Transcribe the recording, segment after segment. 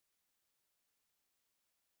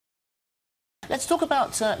Let's talk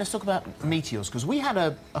about meteors, because we had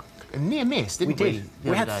a near miss, didn't we? We did.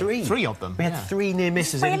 We had three. Three of them. We had three near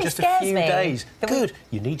misses in just a few days. Good.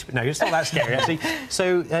 You need to... No, it's not that scary, actually.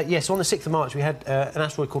 So, yes, on the 6th of March, we had an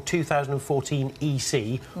asteroid called 2014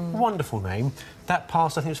 EC. Wonderful name. That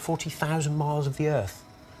passed, I think it was 40,000 miles of the Earth,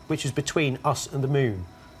 which is between us and the Moon.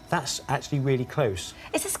 That's actually really close.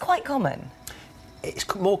 Is this quite common?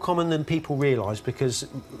 It's more common than people realise because,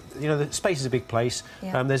 you know, the space is a big place.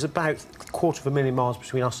 Yeah. There's about 250,000 miles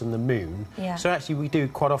between us and the Moon. Yeah. So actually we do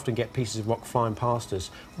quite often get pieces of rock flying past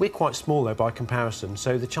us. We're quite small, though, by comparison,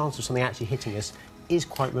 so the chance of something actually hitting us is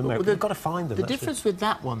quite remote. We've got to find them. The difference with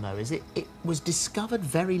that one, though, is it was discovered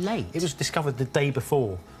very late. It was discovered the day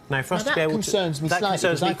before. Now, for us to be able to... That concerns me slightly. That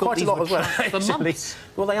concerns me quite a lot as well, for months.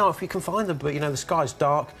 Well, they are, if you can find them, but, you know, the sky's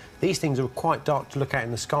dark. These things are quite dark to look at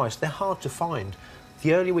in the sky, so they're hard to find.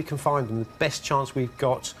 The earlier we can find them, the best chance we've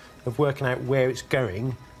got of working out where it's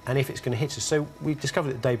going and if it's going to hit us. So we discovered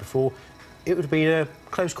it the day before. It would have been a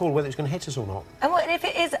close call whether it's going to hit us or not. And what if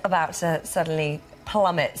it is about to suddenly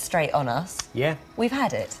plummet straight on us? Yeah. We've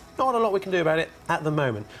had it. Not a lot we can do about it at the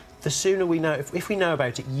moment. The sooner we know... If we know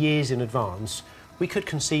about it years in advance, we could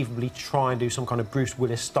conceivably try and do some kind of Bruce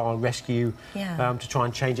Willis-style rescue to try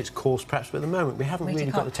and change its course, perhaps. But at the moment, we haven't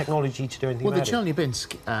really got the technology to do anything about it. Well, the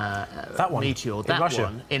Chelyabinsk that one, meteor,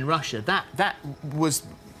 in Russia, that was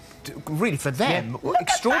really, for them,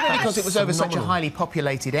 extraordinary because it was over such a highly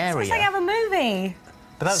populated area. It's like have a movie.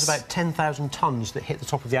 But that was about 10,000 tonnes that hit the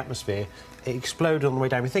top of the atmosphere. It exploded on the way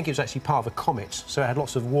down. We think it was actually part of a comet, so it had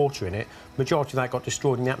lots of water in it. Majority of that got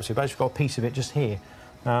destroyed in the atmosphere, but I've got a piece of it just here.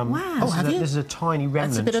 Wow. Oh, have you? This is a tiny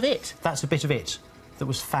remnant. That's a bit of it? That's a bit of it that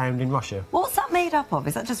was found in Russia. What's that made up of?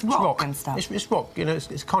 Is that just rock and stuff? It's rock. You know,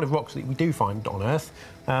 it's kind of rocks that we do find on Earth,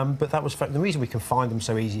 but that was the reason we can find them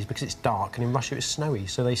so easy is because it's dark, and in Russia it's snowy,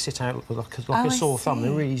 so they sit out like a sore thumb.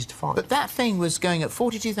 They're really easy to find. But that thing was going at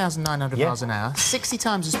 42,900 miles an hour, 60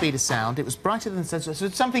 times the speed of sound. It was brighter than... So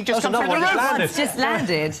something just come from the roof. It's just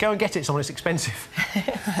landed. Go and get it, someone. It's expensive.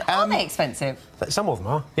 Are they expensive? Some of them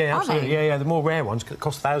are. Yeah, absolutely. Yeah, the more rare ones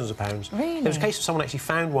cost thousands of pounds. Really? There was a case of someone actually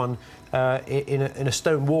found one in a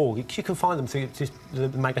stone wall. You can find them through the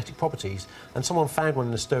magnetic properties, and someone found one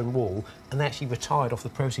in a stone wall, and they actually retired off the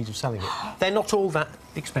proceeds of selling it. They're not all that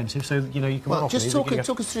expensive, so you know you can. Well, just talk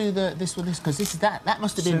us through this because that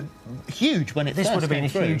must have been huge when it This first would have been a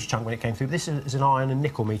came through. huge chunk when it came through. This is an iron and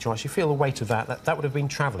nickel meteorite. So you feel the weight of that. That would have been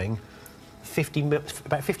travelling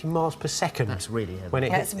about 50 miles per second. That's really heavy. When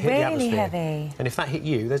it hit the atmosphere. Heavy. And if that hit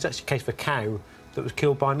you, there's actually a case of a cow that was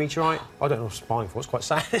killed by a meteorite. I don't know what it's spying for. It's quite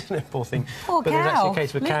sad, isn't it, poor thing? Poor but cow. there's actually a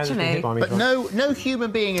case of a cow that's been hit by a meteorite. But no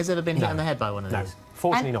human being has ever been hit on the head by one of these. No,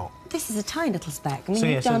 fortunately not. This is a tiny little speck. I mean,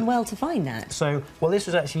 you've done well to find that. So, well, this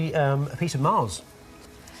was actually a piece of Mars.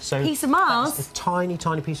 So piece of Mars? That's a tiny,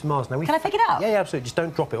 tiny piece of Mars. Now, can I pick it up? Yeah, absolutely. Just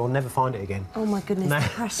don't drop it or never find it again. Oh, my goodness, the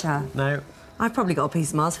pressure. No. I've probably got a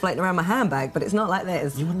piece of Mars floating around my handbag, but it's not like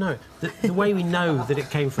this. You wouldn't know. The way we know that it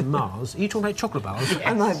came from Mars... Are you talking about chocolate bars?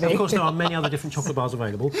 I might be. Of course, there are many other different chocolate bars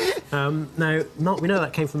available. Now, we know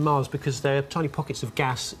that came from Mars because there are tiny pockets of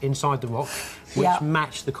gas inside the rock which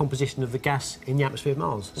match the composition of the gas in the atmosphere of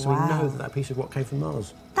Mars. So we know that piece of rock came from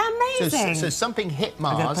Mars. That's amazing. So something hit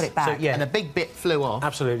Mars, I'm going to put it back. and a big bit flew off.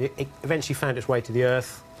 Absolutely. It eventually found its way to the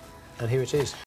Earth, and here it is.